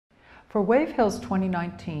For Wave Hill's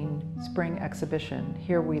 2019 spring exhibition,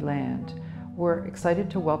 Here We Land, we're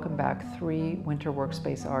excited to welcome back 3 Winter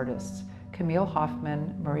Workspace artists, Camille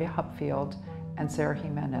Hoffman, Maria Hupfield, and Sara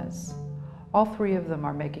Jimenez. All 3 of them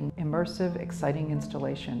are making immersive, exciting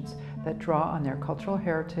installations that draw on their cultural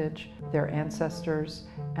heritage, their ancestors,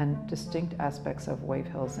 and distinct aspects of Wave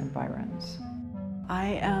Hill's environs. I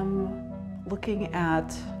am looking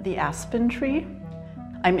at the aspen tree.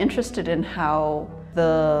 I'm interested in how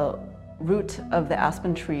the root of the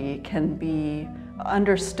aspen tree can be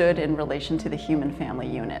understood in relation to the human family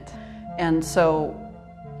unit. And so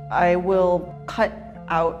I will cut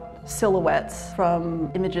out silhouettes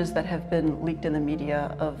from images that have been leaked in the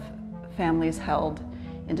media of families held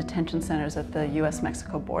in detention centers at the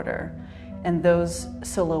US-Mexico border. And those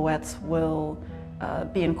silhouettes will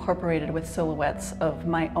be incorporated with silhouettes of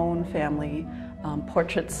my own family,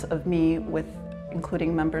 portraits of me with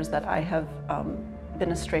including members that I have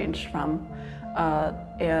been estranged from.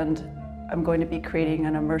 And I'm going to be creating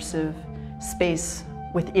an immersive space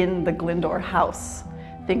within the Glyndor house,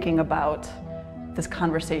 thinking about this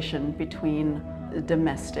conversation between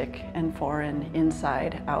domestic and foreign,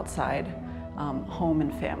 inside, outside, home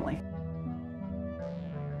and family.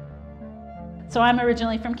 So I'm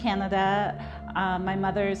originally from Canada. My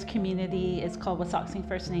mother's community is called Wasauksing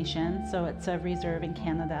First Nation, so it's a reserve in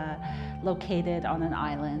Canada located on an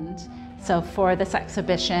island. So for this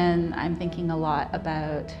exhibition, I'm thinking a lot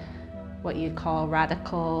about what you'd call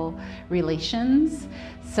radical relations.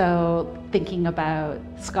 So thinking about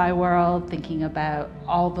Sky World, thinking about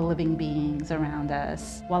all the living beings around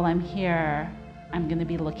us. While I'm here, I'm going to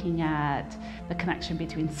be looking at the connection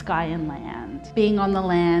between sky and land. Being on the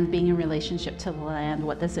land, being in relationship to the land,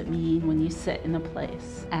 what does it mean when you sit in a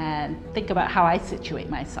place? And think about how I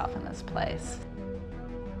situate myself in this place.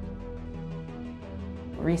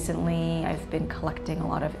 Recently, I've been collecting a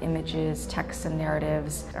lot of images, texts, and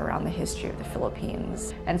narratives around the history of the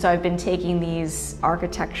Philippines. And so I've been taking these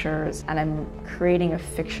architectures and I'm creating a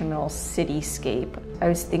fictional cityscape. I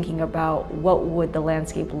was thinking about what would the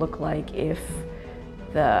landscape look like if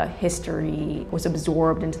the history was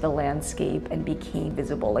absorbed into the landscape and became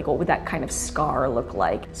visible. Like, what would that kind of scar look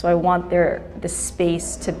like? So I want the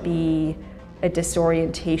space to be a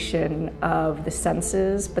disorientation of the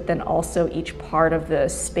senses, but then also each part of the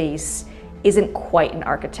space isn't quite an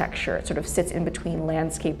architecture. It sort of sits in between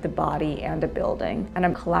landscape, the body, and a building. And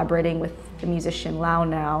I'm collaborating with the musician Lau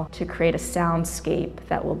now to create a soundscape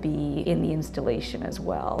that will be in the installation as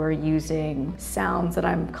well. We're using sounds that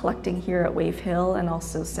I'm collecting here at Wave Hill and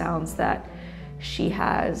also sounds that she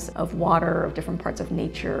has of water, of different parts of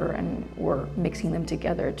nature, and we're mixing them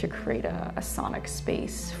together to create a sonic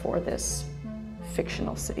space for this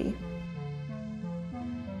fictional city.